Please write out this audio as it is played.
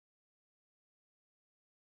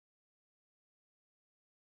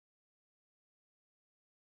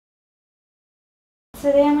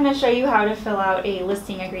Today I'm going to show you how to fill out a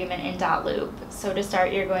listing agreement in dotloop. So to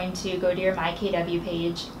start, you're going to go to your MyKW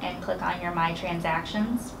page and click on your My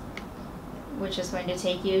Transactions, which is going to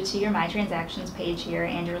take you to your My Transactions page here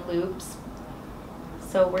and your loops.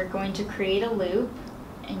 So we're going to create a loop,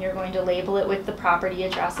 and you're going to label it with the property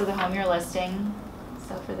address of the home you're listing.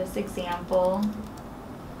 So for this example,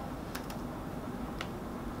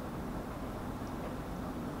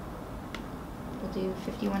 we'll do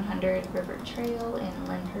 5100 River Trail in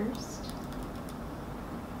Lyndhurst.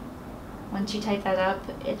 Once you type that up,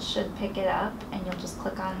 it should pick it up, and you'll just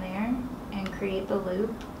click on there and create the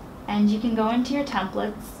loop. And you can go into your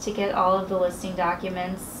templates to get all of the listing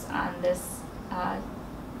documents on this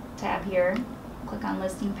tab here. Click on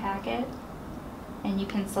Listing Packet, and you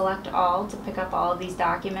can select all to pick up all of these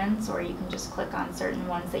documents, or you can just click on certain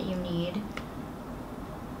ones that you need.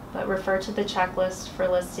 But refer to the checklist for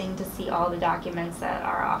listing to see all the documents that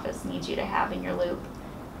our office needs you to have in your loop.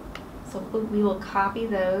 So we will copy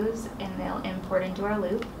those and they'll import into our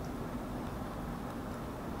loop.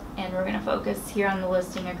 And we're going to focus here on the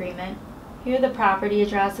listing agreement. Here the property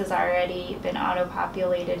address has already been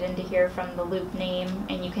auto-populated into here from the loop name,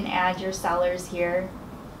 and you can add your sellers here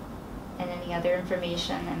and any other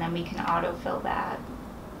information, and then we can auto-fill that.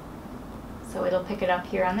 So it'll pick it up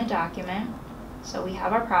here on the document. So we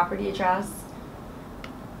have our property address.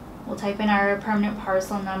 We'll type in our permanent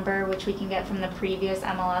parcel number, which we can get from the previous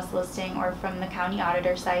MLS listing or from the county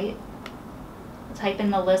auditor site. We'll type in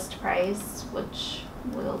the list price, which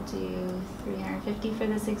we'll do $350 for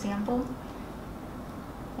this example.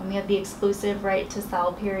 And we have the exclusive right to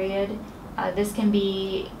sell period. This can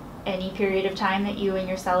be any period of time that you and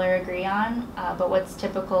your seller agree on, but what's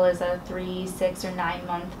typical is a 3, 6, or 9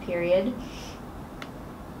 month period.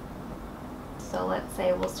 So let's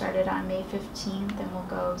say we'll start it on May 15th and we'll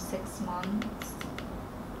go 6 months.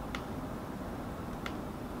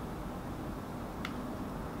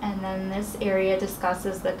 And then this area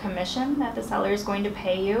discusses the commission that the seller is going to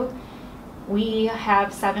pay you. We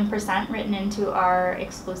have 7% written into our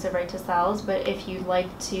exclusive right to sells, but if you'd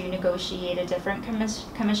like to negotiate a different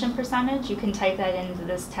commission percentage, you can type that into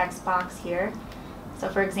this text box here. So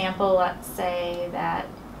for example, let's say that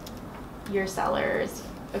your seller is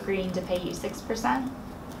agreeing to pay you 6%.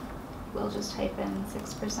 We'll just type in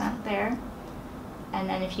 6% there. And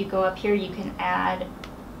then if you go up here, you can add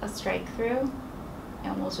a strike through,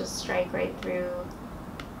 and we'll just strike right through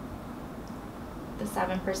the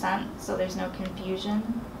 7%, so there's no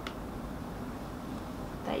confusion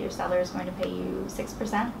that your seller is going to pay you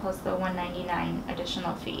 6% plus the $199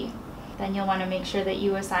 additional fee. Then you'll want to make sure that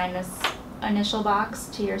you assign this initial box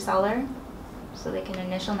to your seller so they can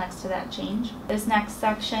initial next to that change. This next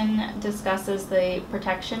section discusses the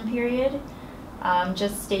protection period,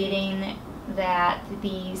 just stating that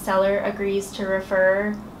the seller agrees to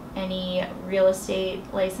refer any real estate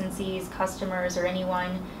licensees, customers, or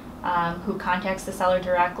anyone who contacts the seller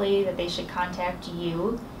directly, that they should contact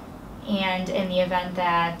you. And in the event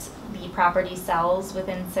that the property sells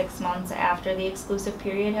within 6 months after the exclusive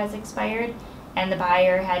period has expired and the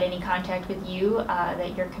buyer had any contact with you,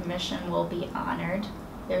 that your commission will be honored.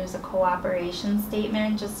 There's a cooperation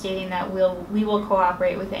statement just stating that we will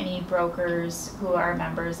cooperate with any brokers who are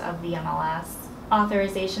members of the MLS.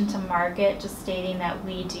 Authorization to market, just stating that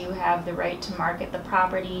we do have the right to market the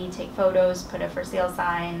property, take photos, put a for sale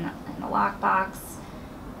sign in the lockbox.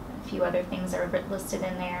 A few other things are listed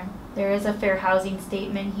in there. There is a fair housing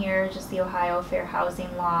statement here, just the Ohio Fair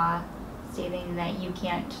Housing Law, stating that you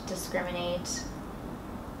can't discriminate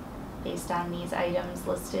based on these items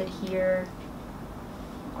listed here,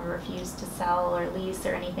 or refuse to sell or lease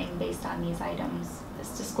or anything based on these items.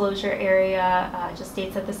 This disclosure area just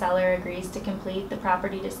states that the seller agrees to complete the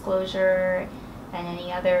property disclosure and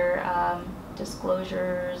any other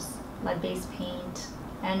disclosures, lead-based paint.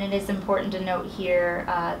 And it is important to note here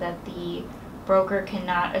that the broker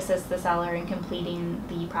cannot assist the seller in completing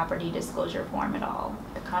the property disclosure form at all.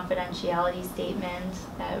 The confidentiality statement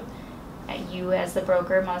that you as the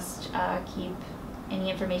broker must keep any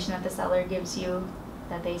information that the seller gives you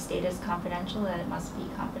that they state is confidential, that it must be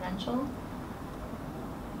confidential.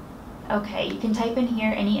 Okay, you can type in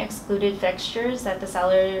here any excluded fixtures that the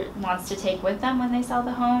seller wants to take with them when they sell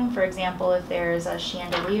the home. For example, if there's a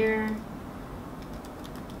chandelier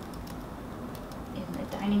in the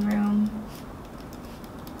dining room,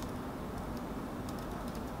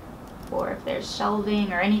 or if there's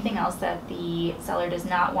shelving or anything else that the seller does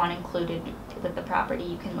not want included with the property,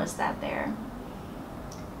 you can list that there.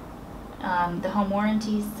 The home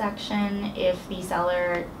warranty section, if the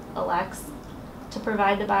seller elects to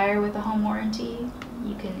provide the buyer with a home warranty,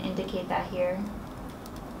 you can indicate that here.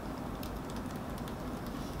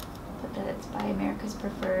 put that it's by America's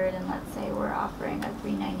Preferred, and let's say we're offering a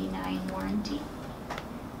 $3.99 warranty,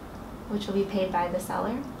 which will be paid by the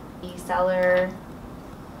seller. The seller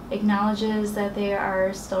acknowledges that they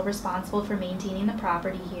are still responsible for maintaining the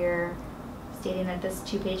property here, stating that this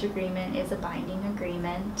 2-page agreement is a binding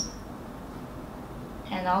agreement.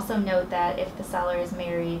 And also note that if the seller is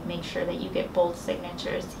married, make sure that you get both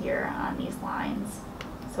signatures here on these lines.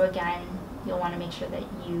 So again, you'll want to make sure that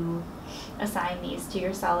you assign these to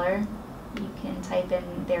your seller. You can type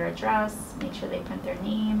in their address, make sure they print their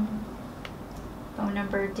name, phone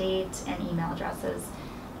number, date, and email addresses.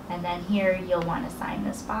 And then here you'll want to sign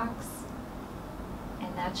this box.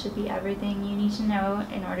 And that should be everything you need to know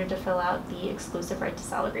in order to fill out the exclusive right to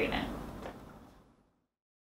sell agreement.